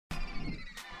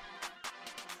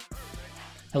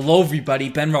Hello everybody,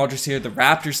 Ben Rogers here, the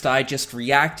Raptors Digest,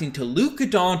 reacting to Luka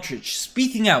Doncic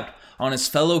speaking out on his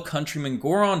fellow countryman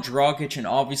Goran Dragic, and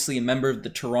obviously a member of the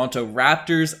Toronto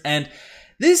Raptors. And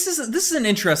this is an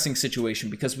interesting situation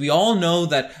because we all know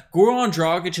that Goran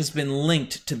Dragic has been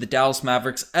linked to the Dallas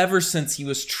Mavericks ever since he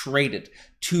was traded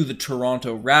to the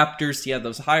Toronto Raptors. He had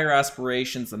those higher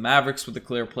aspirations. The Mavericks were the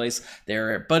clear place. They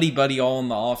were buddy all in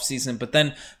the offseason. But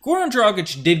then Goran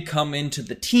Dragic did come into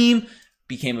the team,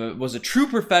 was a true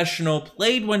professional,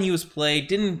 played when he was played,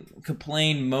 didn't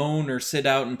complain, moan, or sit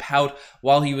out and pout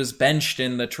while he was benched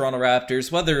in the Toronto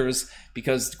Raptors, whether it was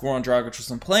because Goran Dragic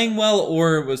wasn't playing well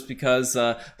or it was because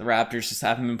the Raptors just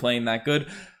haven't been playing that good.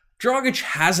 Dragic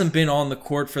hasn't been on the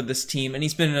court for this team, and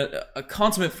he's been a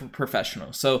consummate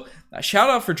professional. So shout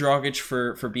out for Dragic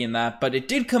for being that. But it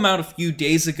did come out a few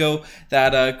days ago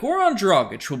that Goran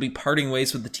Dragic will be parting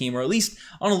ways with the team, or at least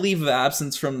on a leave of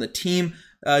absence from the team,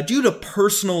 due to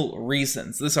personal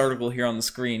reasons. This article here on the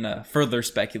screen further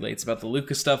speculates about the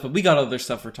Luka stuff, but we got other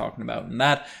stuff we're talking about in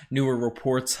that, newer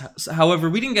reports. However,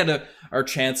 we didn't get our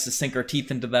chance to sink our teeth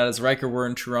into that as Riker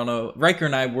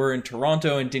and I were in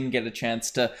Toronto and didn't get a chance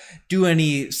to do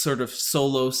any sort of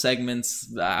solo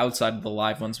segments outside of the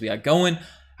live ones we had going.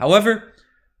 However,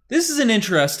 this is an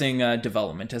interesting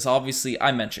development, as obviously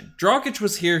I mentioned. Dragic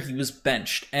was here, he was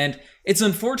benched, and it's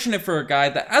unfortunate for a guy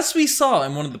that, as we saw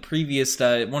in one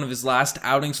of his last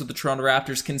outings with the Toronto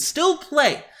Raptors, can still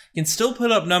play, can still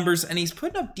put up numbers, and he's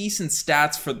putting up decent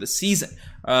stats for the season.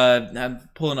 I'm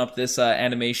pulling up this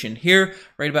animation here,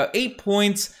 right about 8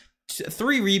 points,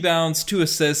 3 rebounds, 2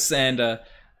 assists, and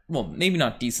well, maybe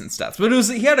not decent stats, but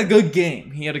he had a good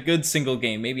game. He had a good single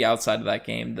game. Maybe outside of that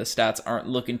game, the stats aren't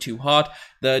looking too hot.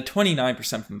 The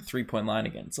 29% from the three-point line,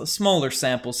 again, it's a smaller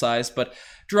sample size, but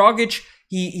Dragic,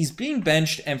 he's being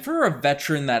benched, and for a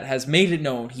veteran that has made it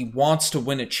known he wants to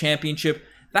win a championship,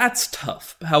 that's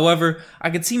tough. However, I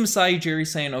could see Masai Ujiri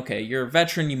saying, okay, you're a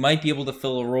veteran, you might be able to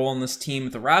fill a role on this team.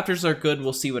 If the Raptors are good,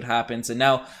 we'll see what happens. And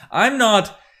now, I'm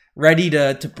not ready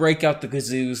to break out the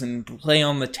kazoos and play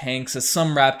on the tanks, as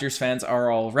some Raptors fans are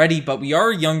already, but we are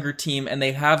a younger team, and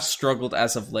they have struggled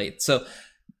as of late. So,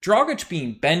 Dragic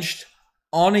being benched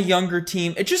on a younger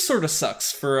team, it just sort of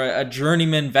sucks for a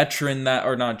journeyman veteran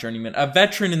a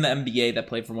veteran in the NBA that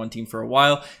played for one team for a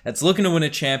while, that's looking to win a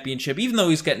championship, even though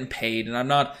he's getting paid. And I'm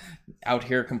not out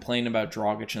here complaining about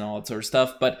Dragic and all that sort of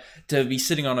stuff, but to be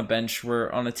sitting on a bench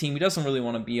where on a team he doesn't really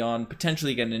want to be on,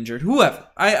 potentially getting injured, whoever.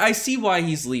 I see why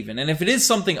he's leaving. And if it is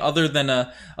something other than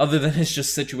his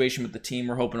just situation with the team,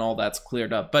 we're hoping all that's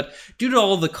cleared up. But due to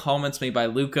all the comments made by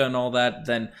Luka and all that,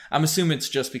 then I'm assuming it's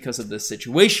just because of this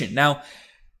situation. Now,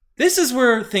 this is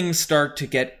where things start to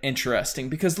get interesting,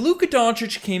 because Luka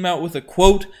Doncic came out with a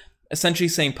quote essentially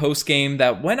saying post-game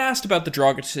that when asked about the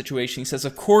Dragic situation, he says,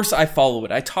 "Of course I follow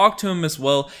it. I talked to him as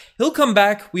well. He'll come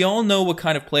back. We all know what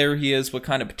kind of player he is, what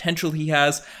kind of potential he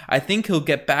has. I think he'll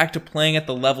get back to playing at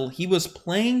the level he was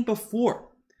playing before."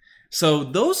 So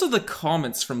those are the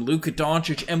comments from Luka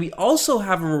Doncic, and we also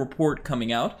have a report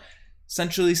coming out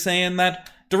essentially saying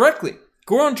that directly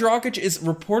Goran Dragic is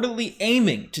reportedly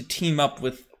aiming to team up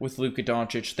with Luka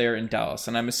Doncic there in Dallas.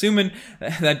 And I'm assuming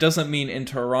that doesn't mean in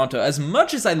Toronto. As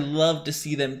much as I love to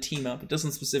see them team up, it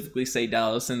doesn't specifically say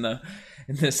Dallas in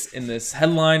this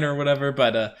headline or whatever,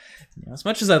 but as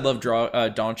much as I love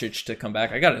Doncic to come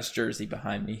back, I got his jersey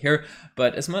behind me here,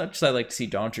 but as much as I like to see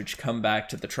Doncic come back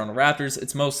to the Toronto Raptors,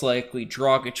 it's most likely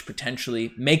Dragic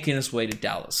potentially making his way to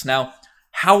Dallas. Now,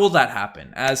 how will that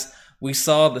happen? As we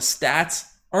saw, the stats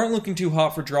aren't looking too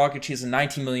hot for Dragic. He has a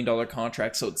 $19 million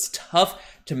contract, so it's tough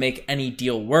to make any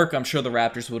deal work. I'm sure the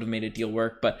Raptors would have made a deal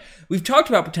work, but we've talked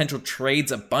about potential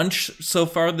trades a bunch so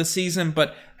far this season,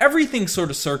 but everything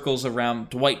sort of circles around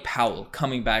Dwight Powell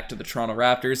coming back to the Toronto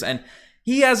Raptors, and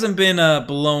he hasn't been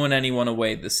blowing anyone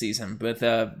away this season with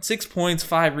 6 points,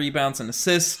 5 rebounds, and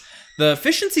assists. The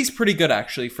efficiency's pretty good,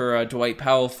 actually, for Dwight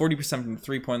Powell. 40% from the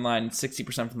three-point line,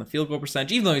 60% from the field goal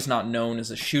percentage. Even though he's not known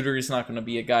as a shooter, he's not going to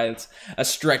be a guy that's a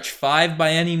stretch 5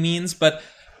 by any means, but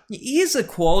he is a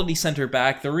quality center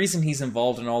back. The reason he's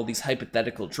involved in all these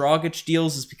hypothetical Dragic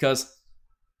deals is because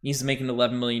he's making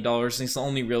 $11 million, and he's the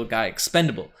only real guy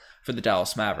expendable for the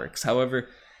Dallas Mavericks. However,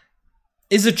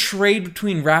 is a trade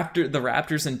between the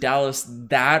Raptors and Dallas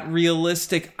that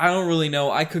realistic? I don't really know.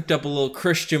 I cooked up a little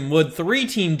Christian Wood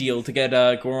 3-team deal to get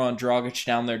Goran Dragic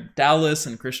down there to Dallas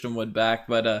and Christian Wood back,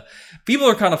 but people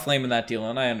are kind of flaming that deal,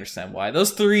 and I understand why.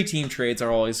 Those 3-team trades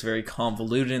are always very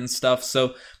convoluted and stuff,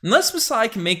 so unless Masai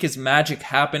can make his magic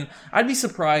happen, I'd be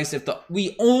surprised if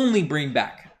we only bring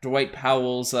back Dwight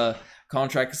Powell's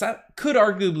contract, because that could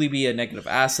arguably be a negative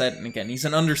asset. And again, he's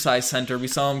an undersized center. We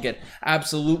saw him get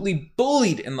absolutely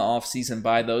bullied in the offseason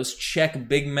by those Czech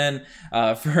big men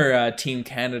for Team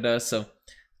Canada. So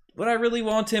would I really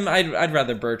want him? I'd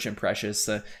rather Birch and Precious.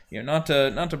 Not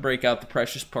to break out the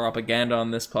Precious propaganda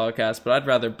on this podcast, but I'd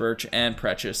rather Birch and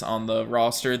Precious on the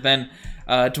roster than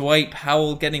Dwight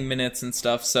Powell getting minutes and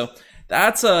stuff. So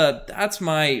that's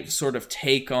my sort of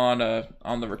take on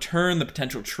the return, the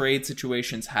potential trade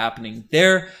situations happening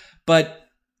there. But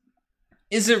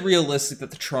is it realistic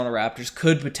that the Toronto Raptors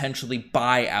could potentially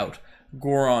buy out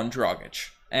Goran Dragic?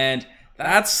 And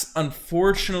that's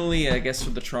unfortunately, I guess, for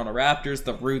the Toronto Raptors,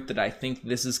 the route that I think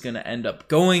this is going to end up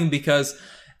going, because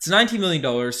it's $19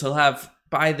 million. So he'll have,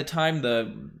 by the time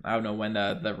I don't know when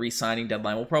the re-signing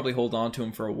deadline, we'll probably hold on to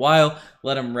him for a while,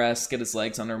 let him rest, get his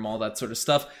legs under him, all that sort of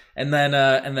stuff, and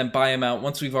then buy him out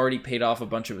once we've already paid off a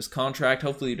bunch of his contract.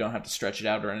 Hopefully you don't have to stretch it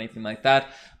out or anything like that.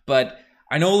 But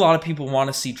I know a lot of people want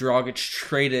to see Dragic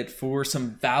traded for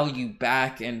some value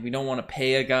back, and we don't want to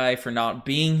pay a guy for not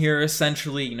being here,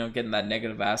 essentially, getting that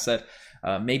negative asset.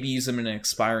 Maybe use him in an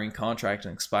expiring contract,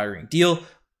 an expiring deal.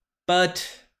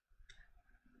 But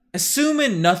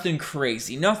assuming nothing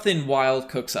crazy, nothing wild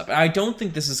cooks up, and I don't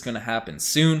think this is going to happen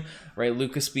soon, right?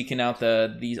 Lucas speaking out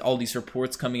all these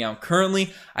reports coming out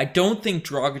currently. I don't think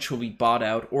Dragic will be bought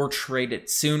out or traded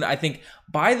soon. I think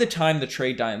by the time the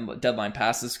trade deadline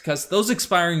passes, because those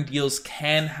expiring deals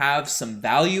can have some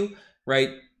value,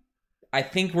 right? I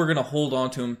think we're going to hold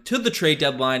on to him to the trade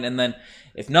deadline, and then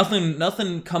if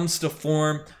nothing comes to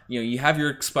form, you have your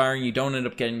expiring, you don't end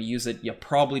up getting to use it, you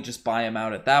probably just buy him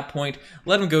out at that point.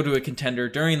 Let him go to a contender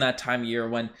during that time of year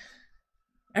when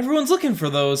everyone's looking for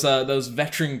those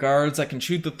veteran guards that can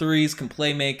shoot the threes, can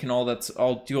play make, can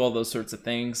do all those sorts of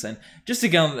things. And just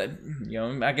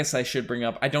again, I guess I should bring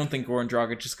up, I don't think Goran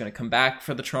Dragic is going to come back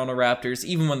for the Toronto Raptors.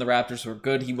 Even when the Raptors were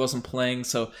good, he wasn't playing,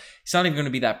 so he's not even going to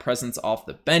be that presence off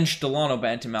the bench. Delano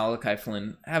Bent and Malachi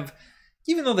Flynn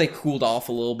even though they cooled off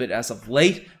a little bit as of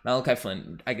late, Malachi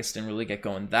Flynn, I guess, didn't really get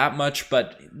going that much,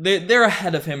 but they're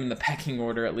ahead of him in the pecking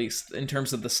order, at least in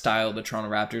terms of the style the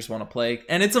Toronto Raptors want to play.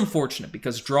 And it's unfortunate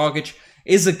because Dragic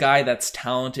is a guy that's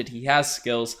talented. He has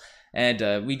skills,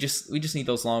 and we just need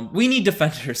those we need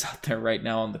defenders out there right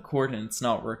now on the court, and it's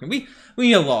not working. We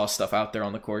need a lot of stuff out there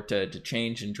on the court to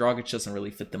change, and Dragic doesn't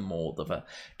really fit the mold of a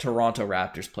Toronto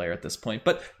Raptors player at this point,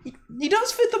 but he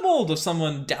does fit the mold of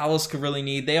someone Dallas could really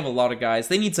need. They have a lot of guys.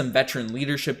 They need some veteran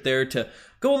leadership there to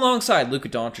go alongside Luka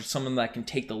Doncic, someone that can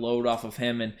take the load off of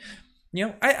him. And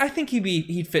I think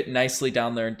he'd fit nicely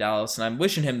down there in Dallas, and I'm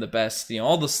wishing him the best.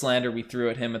 All the slander we threw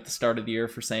at him at the start of the year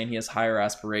for saying he has higher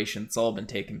aspirations, it's all been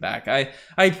taken back. I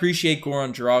appreciate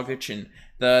Goran Dragic and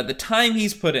the time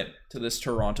he's put in to this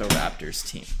Toronto Raptors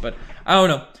team. But I don't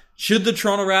know. Should the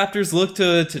Toronto Raptors look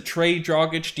to trade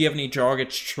Dragic? Do you have any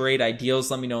Dragic trade ideals?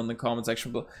 Let me know in the comment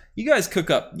section below. You guys cook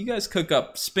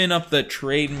up. Spin up the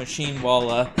trade machine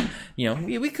while,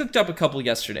 we cooked up a couple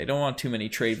yesterday. Don't want too many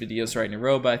trade videos right in a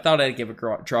row, but I thought I'd give a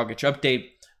Dragic update,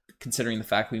 considering the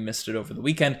fact we missed it over the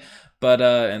weekend. But,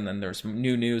 and then there's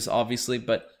new news, obviously.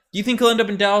 But do you think he'll end up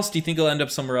in Dallas? Do you think he'll end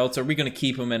up somewhere else? Are we going to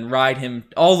keep him and ride him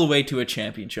all the way to a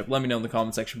championship? Let me know in the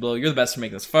comment section below. You're the best to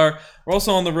make this far. We're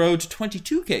also on the road to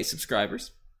 22K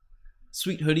subscribers.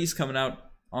 Sweet hoodies coming out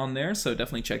on there, so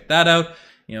definitely check that out.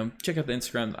 Check out the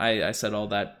Instagram. I said all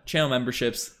that. Channel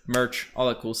memberships, merch, all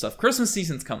that cool stuff. Christmas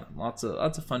season's coming. Lots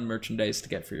of fun merchandise to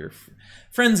get for your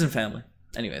friends and family.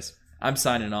 Anyways, I'm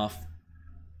signing off.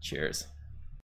 Cheers.